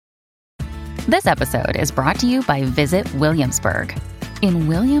This episode is brought to you by Visit Williamsburg. In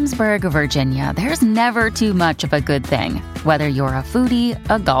Williamsburg, Virginia, there's never too much of a good thing. Whether you're a foodie,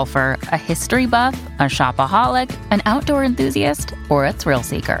 a golfer, a history buff, a shopaholic, an outdoor enthusiast, or a thrill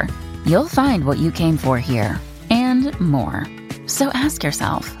seeker, you'll find what you came for here and more. So ask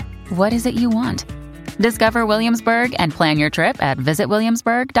yourself, what is it you want? Discover Williamsburg and plan your trip at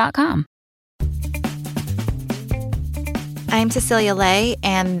visitwilliamsburg.com. I'm Cecilia Lay,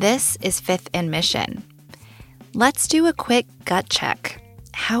 and this is Fifth and Mission. Let's do a quick gut check.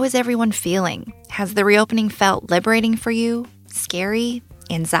 How is everyone feeling? Has the reopening felt liberating for you? Scary?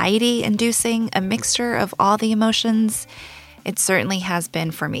 Anxiety-inducing? A mixture of all the emotions? It certainly has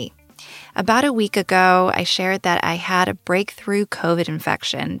been for me. About a week ago, I shared that I had a breakthrough COVID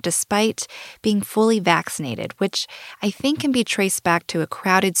infection despite being fully vaccinated, which I think can be traced back to a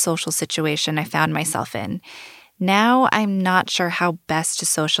crowded social situation I found myself in. Now I'm not sure how best to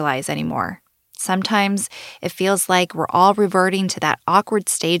socialize anymore. Sometimes it feels like we're all reverting to that awkward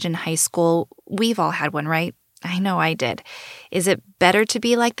stage in high school. We've all had one, right? I know I did. Is it better to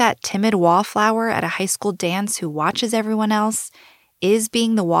be like that timid wallflower at a high school dance who watches everyone else? Is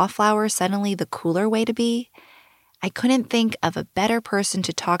being the wallflower suddenly the cooler way to be? I couldn't think of a better person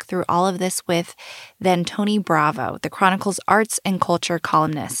to talk through all of this with than Tony Bravo, the Chronicle's arts and culture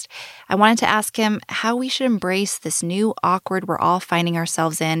columnist. I wanted to ask him how we should embrace this new awkward we're all finding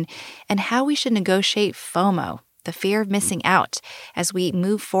ourselves in and how we should negotiate FOMO, the fear of missing out, as we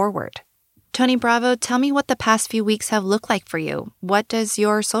move forward. Tony Bravo, tell me what the past few weeks have looked like for you. What does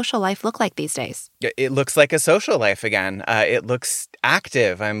your social life look like these days? It looks like a social life again. It looks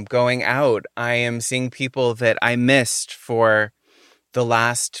active. I'm going out. I am seeing people that I missed for the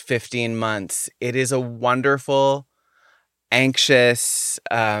last 15 months. It is a wonderful, anxious,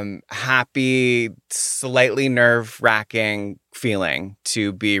 happy, slightly nerve-wracking feeling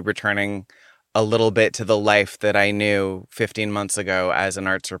to be returning a little bit to the life that I knew 15 months ago as an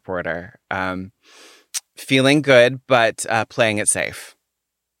arts reporter. Feeling good, but playing it safe.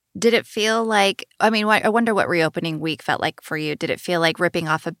 Did it feel like, I wonder what reopening week felt like for you. Did it feel like ripping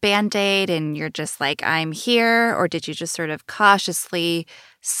off a Band-Aid and you're just like, I'm here? Or did you just sort of cautiously,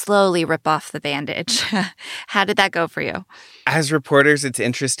 slowly rip off the bandage? How did that go for you? As reporters, it's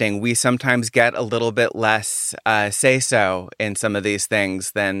interesting. We sometimes get a little bit less say-so in some of these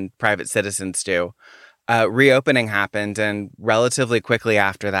things than private citizens do. Reopening happened, and relatively quickly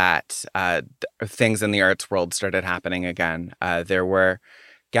after that, things in the arts world started happening again. There were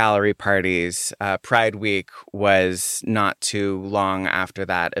gallery parties. Pride Week was not too long after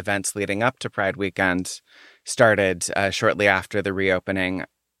that. Events leading up to Pride Weekend started shortly after the reopening.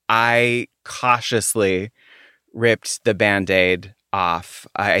 I cautiously ripped the Band-Aid off,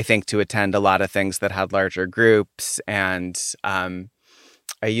 I think, to attend a lot of things that had larger groups. And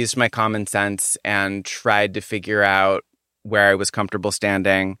I used my common sense and tried to figure out where I was comfortable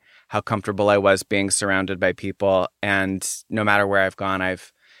standing, how comfortable I was being surrounded by people. And no matter where I've gone,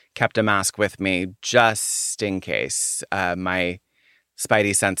 I've kept a mask with me just in case my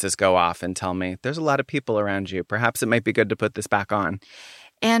spidey senses go off and tell me there's a lot of people around you. Perhaps it might be good to put this back on.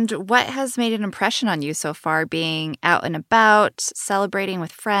 And what has made an impression on you so far, being out and about, celebrating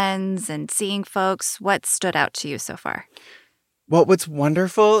with friends and seeing folks? What stood out to you so far? Well, what's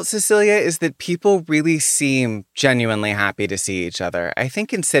wonderful, Cecilia, is that people really seem genuinely happy to see each other. I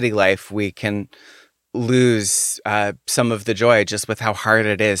think in city life, we can lose some of the joy just with how hard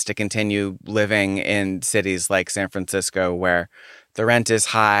it is to continue living in cities like San Francisco, where the rent is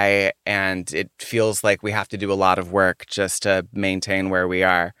high and it feels like we have to do a lot of work just to maintain where we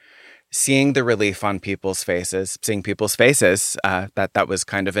are. Seeing the relief on people's faces, that was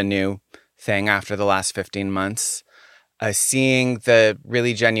kind of a new thing after the last 15 months. Seeing the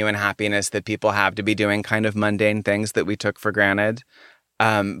really genuine happiness that people have to be doing kind of mundane things that we took for granted.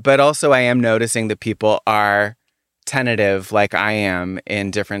 But also I am noticing that people are tentative like I am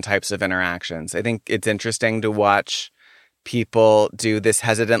in different types of interactions. I think it's interesting to watch people do this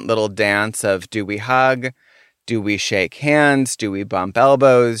hesitant little dance of, do we hug? Do we shake hands? Do we bump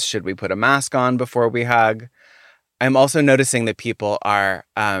elbows? Should we put a mask on before we hug? I'm also noticing that people are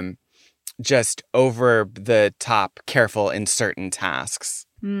just over the top careful in certain tasks.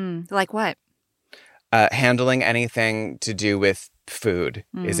 Like what? Handling anything to do with food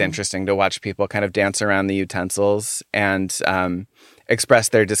is interesting to watch people kind of dance around the utensils and express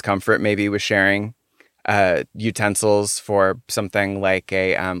their discomfort maybe with sharing utensils for something like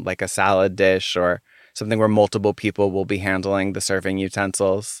a salad dish or something where multiple people will be handling the serving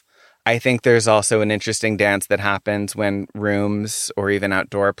utensils. I think there's also an interesting dance that happens when rooms or even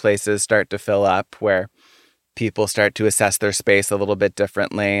outdoor places start to fill up, where people start to assess their space a little bit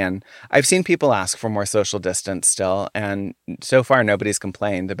differently. And I've seen people ask for more social distance still. And so far, nobody's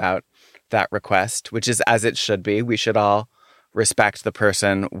complained about that request, which is as it should be. We should all respect the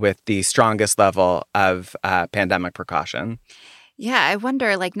person with the strongest level of pandemic precaution. Yeah, I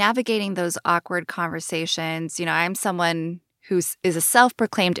wonder, like, navigating those awkward conversations. I'm someone who is a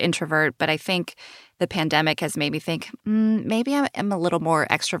self-proclaimed introvert, but I think the pandemic has made me think, maybe I'm a little more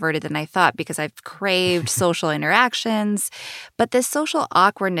extroverted than I thought because I've craved social interactions. But this social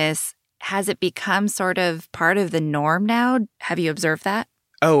awkwardness, has it become sort of part of the norm now? Have you observed that?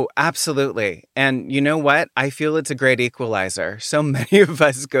 Oh, absolutely. And you know what? I feel it's a great equalizer. So many of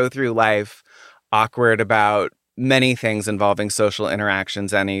us go through life awkward about many things involving social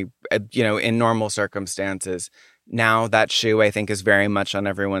interactions, in normal circumstances. Now that shoe, I think, is very much on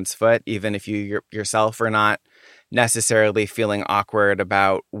everyone's foot, even if you yourself are not necessarily feeling awkward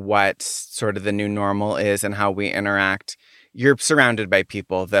about what sort of the new normal is and how we interact. You're surrounded by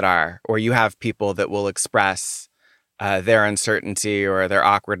people that are, or you have people that will express their uncertainty or their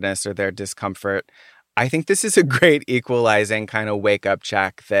awkwardness or their discomfort. I think this is a great equalizing kind of wake-up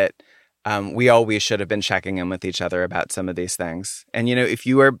check that we always should have been checking in with each other about some of these things. And, if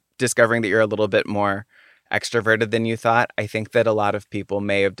you are discovering that you're a little bit more extroverted than you thought, I think that a lot of people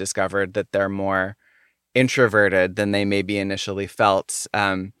may have discovered that they're more introverted than they maybe initially felt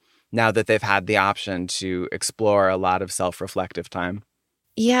now that they've had the option to explore a lot of self-reflective time.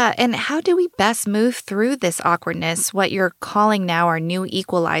 Yeah, and how do we best move through this awkwardness, what you're calling now our new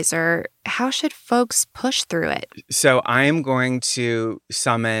equalizer? How should folks push through it? So I am going to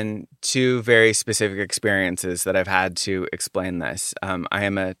summon two very specific experiences that I've had to explain this. I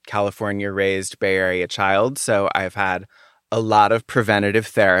am a California-raised Bay Area child, so I've had a lot of preventative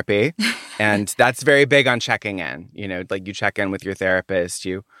therapy, and that's very big on checking in. Like you check in with your therapist,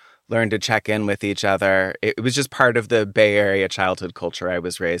 you learn to check in with each other. It was just part of the Bay Area childhood culture I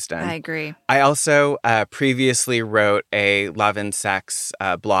was raised in. I agree. I also previously wrote a love and sex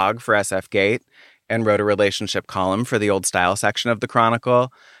blog for SF Gate and wrote a relationship column for the Old Style section of the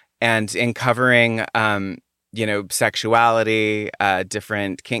Chronicle. And in covering, sexuality,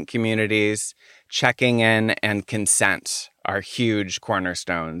 different kink communities, checking in and consent are huge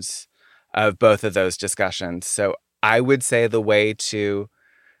cornerstones of both of those discussions. So I would say the way to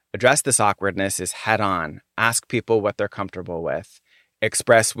address this awkwardness is head on. Ask people what they're comfortable with.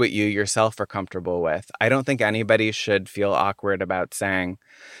 Express what you yourself are comfortable with. I don't think anybody should feel awkward about saying,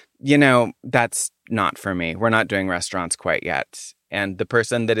 that's not for me. We're not doing restaurants quite yet. And the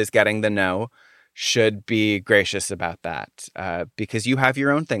person that is getting the no should be gracious about that because you have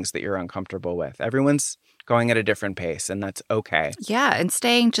your own things that you're uncomfortable with. Everyone's going at a different pace, and that's okay. Yeah, and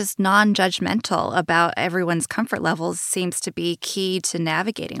staying just non-judgmental about everyone's comfort levels seems to be key to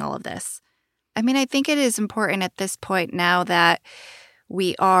navigating all of this. I mean, I think it is important at this point now that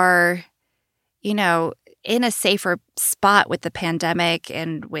we are, in a safer spot with the pandemic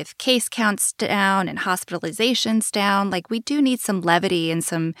and with case counts down and hospitalizations down. Like, we do need some levity and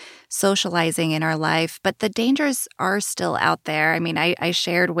some socializing in our life, but the dangers are still out there. I mean, I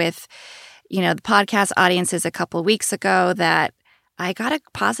shared with the podcast audiences a couple of weeks ago that I got a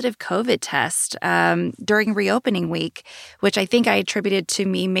positive COVID test during reopening week, which I think I attributed to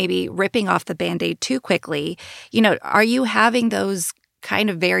me maybe ripping off the Band-Aid too quickly. Are you having those kind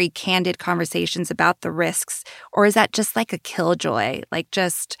of very candid conversations about the risks, or is that just like a killjoy, like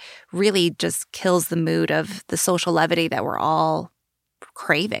just really just kills the mood of the social levity that we're all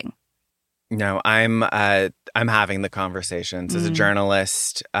craving? No, I'm having the conversations. As a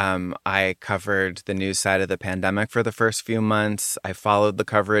journalist, I covered the news side of the pandemic for the first few months. I followed the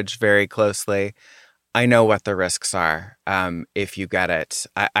coverage very closely. I know what the risks are if you get it.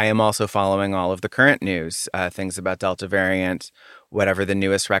 I am also following all of the current news, things about Delta variant, whatever the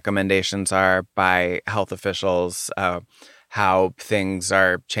newest recommendations are by health officials, how things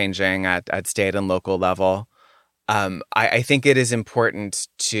are changing at state and local level. I think it is important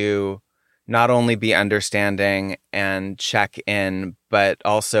to not only be understanding and check in, but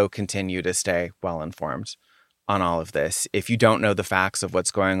also continue to stay well informed on all of this. If you don't know the facts of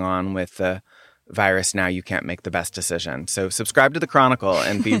what's going on with the virus now, you can't make the best decision. So subscribe to the Chronicle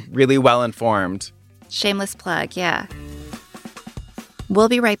and be really well informed. Shameless plug, yeah. We'll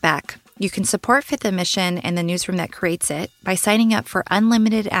be right back. You can support Fifth and Mission and the newsroom that creates it by signing up for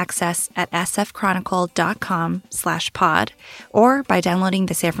unlimited access at sfchronicle.com/pod or by downloading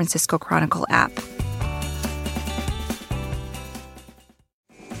the San Francisco Chronicle app.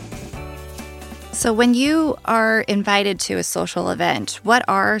 So when you are invited to a social event, what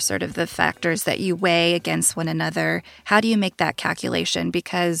are sort of the factors that you weigh against one another? How do you make that calculation?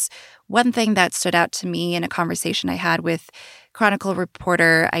 Because One thing that stood out to me in a conversation I had with Chronicle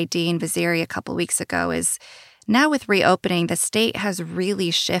reporter Aideen Vaziri a couple weeks ago is now with reopening, the state has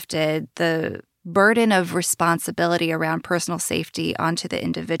really shifted the burden of responsibility around personal safety onto the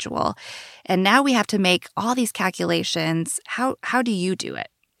individual. And now we have to make all these calculations. How do you do it?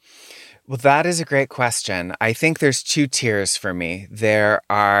 Well, that is a great question. I think there's two tiers for me. There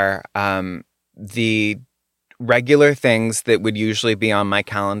are the regular things that would usually be on my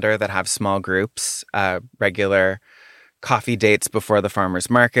calendar that have small groups, regular coffee dates before the farmer's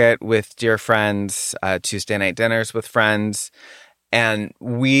market with dear friends, Tuesday night dinners with friends. And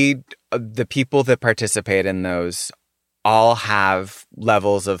the people that participate in those all have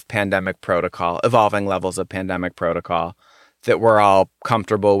levels of pandemic protocol, evolving levels of pandemic protocol that we're all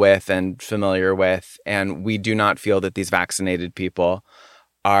comfortable with and familiar with. And we do not feel that these vaccinated people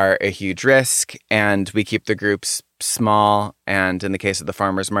are a huge risk. And we keep the groups small. And in the case of the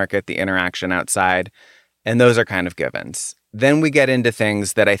farmer's market, the interaction outside. And those are kind of givens. Then we get into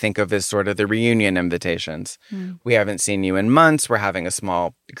things that I think of as sort of the reunion invitations. We haven't seen you in months. We're having a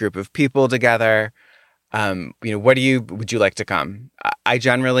small group of people together. Would you like to come? I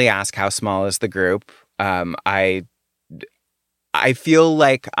generally ask how small is the group. I feel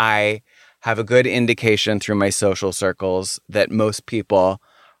like I have a good indication through my social circles that most people,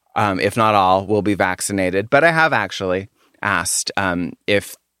 if not all, will be vaccinated. But I have actually asked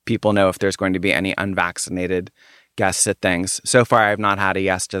if people know if there's going to be any unvaccinated guests at things. So far, I've not had a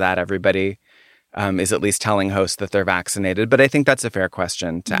yes to that. Everybody is at least telling hosts that they're vaccinated. But I think that's a fair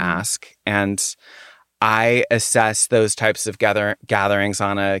question to ask. And I assess those types of gatherings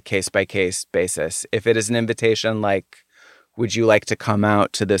on a case-by-case basis. If it is an invitation like, would you like to come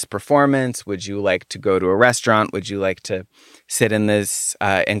out to this performance? Would you like to go to a restaurant? Would you like to sit in this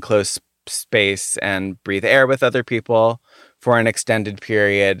enclosed space and breathe air with other people for an extended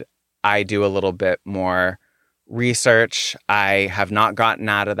period? I do a little bit more research. I have not gotten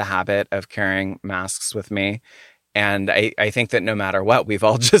out of the habit of carrying masks with me. And I think that no matter what, we've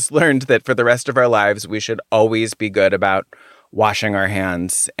all just learned that for the rest of our lives, we should always be good about washing our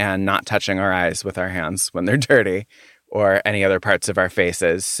hands and not touching our eyes with our hands when they're dirty or any other parts of our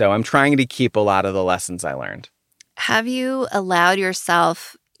faces. So I'm trying to keep a lot of the lessons I learned. Have you allowed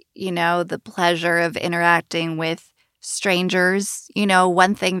yourself, the pleasure of interacting with strangers?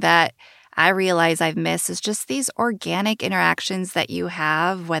 One thing that I realize I've missed is just these organic interactions that you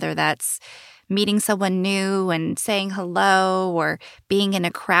have, whether that's meeting someone new and saying hello or being in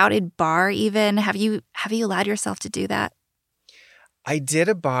a crowded bar even. Have you allowed yourself to do that? I did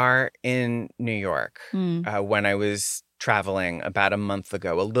a bar in New York when I was traveling about a month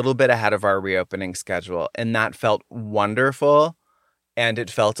ago, a little bit ahead of our reopening schedule. And that felt wonderful. And it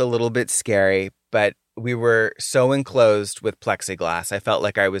felt a little bit scary, but we were so enclosed with plexiglass. I felt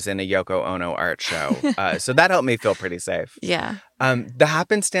like I was in a Yoko Ono art show. So that helped me feel pretty safe. Yeah. The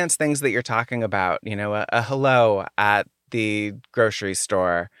happenstance things that you're talking about, a hello at the grocery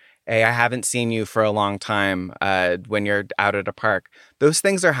store. Hey, I haven't seen you for a long time when you're out at a park. Those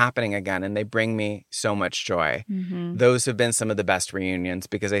things are happening again, and they bring me so much joy. Mm-hmm. Those have been some of the best reunions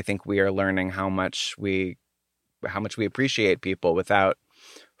because I think we are learning how much we appreciate people without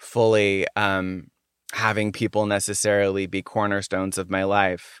fully having people necessarily be cornerstones of my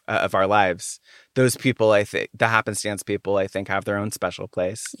life, of our lives. Those people, I think, the happenstance people, I think, have their own special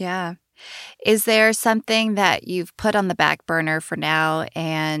place. Yeah. Is there something that you've put on the back burner for now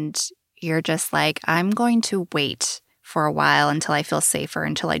and you're just like, I'm going to wait for a while until I feel safer,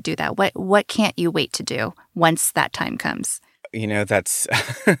 until I do that? What can't you wait to do once that time comes? That's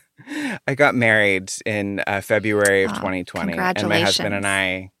I got married in February of 2020. Congratulations. And my husband and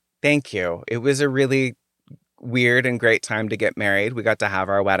I, thank you. It was a really weird and great time to get married. We got to have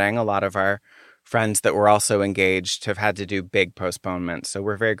our wedding. A lot of our friends that were also engaged have had to do big postponements. So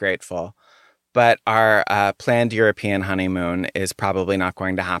we're very grateful. But our planned European honeymoon is probably not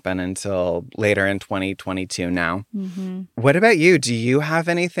going to happen until later in 2022 now. Mm-hmm. What about you? Do you have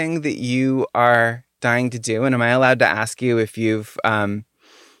anything that you are dying to do? And am I allowed to ask you if you've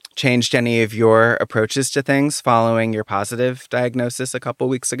changed any of your approaches to things following your positive diagnosis a couple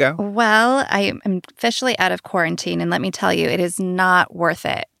weeks ago? Well, I am officially out of quarantine. And let me tell you, it is not worth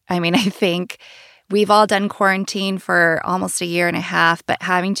it. I mean, I think we've all done quarantine for almost a year and a half, but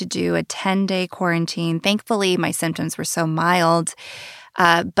having to do a 10-day quarantine, thankfully, my symptoms were so mild.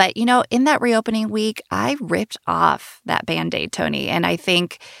 But, in that reopening week, I ripped off that Band-Aid, Tony. And I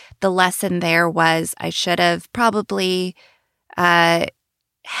think the lesson there was I should have probably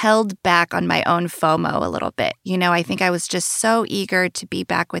held back on my own FOMO a little bit. I think I was just so eager to be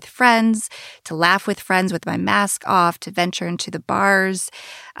back with friends, to laugh with friends with my mask off, to venture into the bars.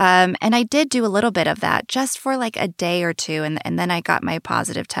 And I did do a little bit of that just for like a day or two. And then I got my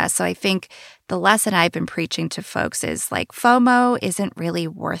positive test. So I think the lesson I've been preaching to folks is like FOMO isn't really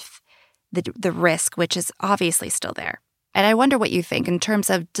worth the risk, which is obviously still there. And I wonder what you think in terms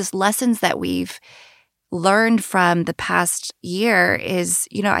of just lessons that we've learned from the past year is,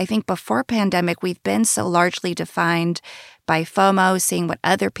 I think before pandemic, we've been so largely defined by FOMO, seeing what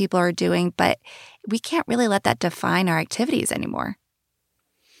other people are doing, but we can't really let that define our activities anymore.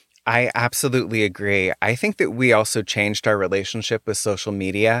 I absolutely agree. I think that we also changed our relationship with social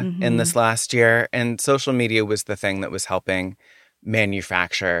media in this last year, and social media was the thing that was helping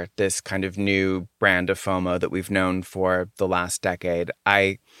manufacture this kind of new brand of FOMO that we've known for the last decade.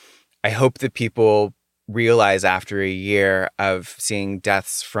 I hope that people realize after a year of seeing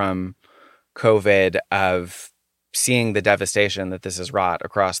deaths from COVID, of seeing the devastation that this has wrought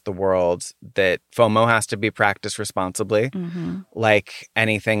across the world, that FOMO has to be practiced responsibly, like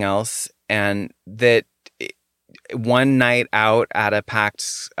anything else, and that one night out at a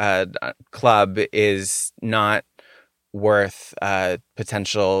packed club is not worth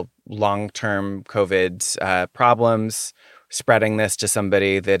potential long-term COVID problems, spreading this to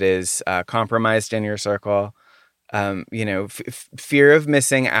somebody that is compromised in your circle. Fear of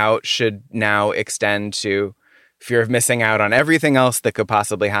missing out should now extend to fear of missing out on everything else that could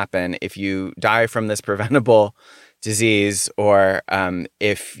possibly happen if you die from this preventable disease or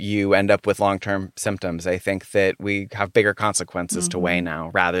if you end up with long-term symptoms. I think that we have bigger consequences to weigh now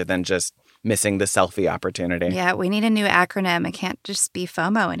rather than just missing the selfie opportunity. Yeah, we need a new acronym. It can't just be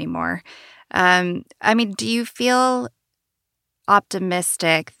FOMO anymore. Do you feel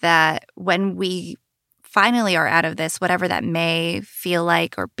optimistic that when we finally are out of this, whatever that may feel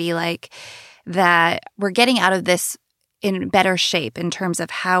like or be like, that we're getting out of this in better shape in terms of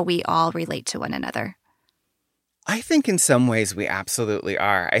how we all relate to one another? I think in some ways we absolutely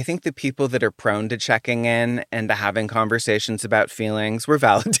are. I think the people that are prone to checking in and to having conversations about feelings were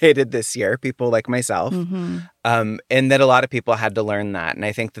validated this year, people like myself, and that a lot of people had to learn that. And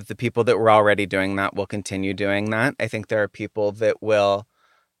I think that the people that were already doing that will continue doing that. I think there are people that will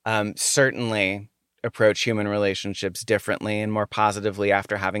certainly approach human relationships differently and more positively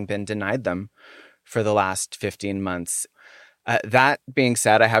after having been denied them for the last 15 months. That being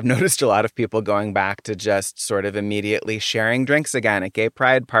said, I have noticed a lot of people going back to just sort of immediately sharing drinks again at gay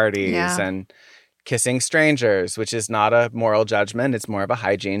pride parties and kissing strangers, which is not a moral judgment. It's more of a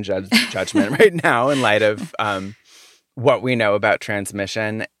hygiene judgment right now in light of what we know about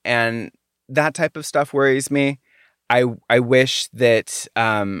transmission. And that type of stuff worries me. I wish that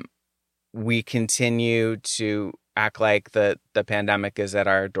we continue to act like the pandemic is at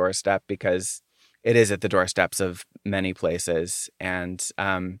our doorstep, because it is at the doorsteps of many places. And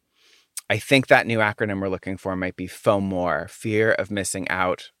I think that new acronym we're looking for might be FOMOR, fear of missing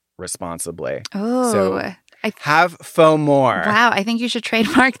out responsibly. Oh, so have FOMOR. Wow, I think you should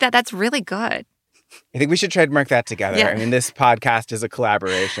trademark that. That's really good. I think we should trademark that together. Yeah. I mean, this podcast is a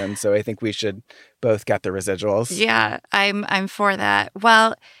collaboration, so I think we should both get the residuals. Yeah, I'm for that.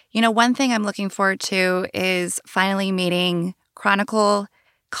 Well, one thing I'm looking forward to is finally meeting Chronicle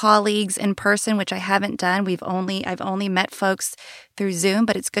colleagues in person, which I haven't done. I've only met folks through Zoom,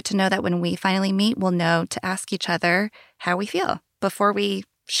 but it's good to know that when we finally meet, we'll know to ask each other how we feel before we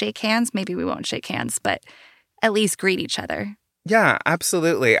shake hands. Maybe we won't shake hands, but at least greet each other. Yeah,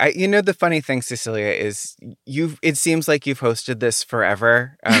 absolutely. The funny thing, Cecilia, is it seems like you've hosted this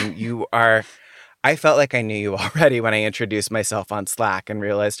forever. I felt like I knew you already when I introduced myself on Slack and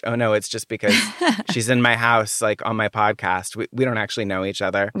realized, oh no, it's just because she's in my house, like on my podcast. We don't actually know each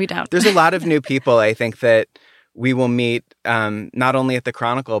other. We don't. There's a lot of new people I think that we will meet not only at the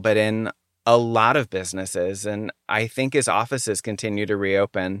Chronicle, but in a lot of businesses. And I think as offices continue to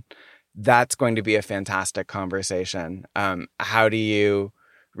reopen, that's going to be a fantastic conversation. How do you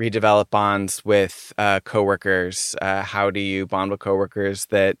redevelop bonds with coworkers? How do you bond with coworkers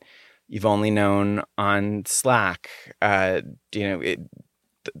that you've only known on Slack? It's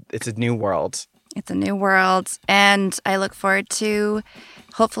a new world. It's a new world. And I look forward to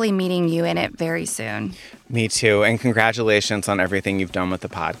hopefully meeting you in it very soon. Me too. And congratulations on everything you've done with the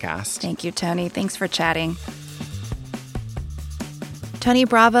podcast. Thank you, Tony. Thanks for chatting. Tony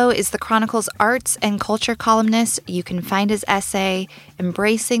Bravo is the Chronicle's arts and culture columnist. You can find his essay,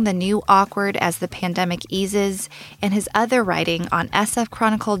 Embracing the New Awkward as the Pandemic Eases, and his other writing on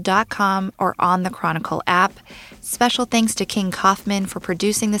sfchronicle.com or on the Chronicle app. Special thanks to King Kaufman for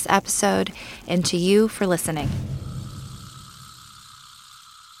producing this episode and to you for listening.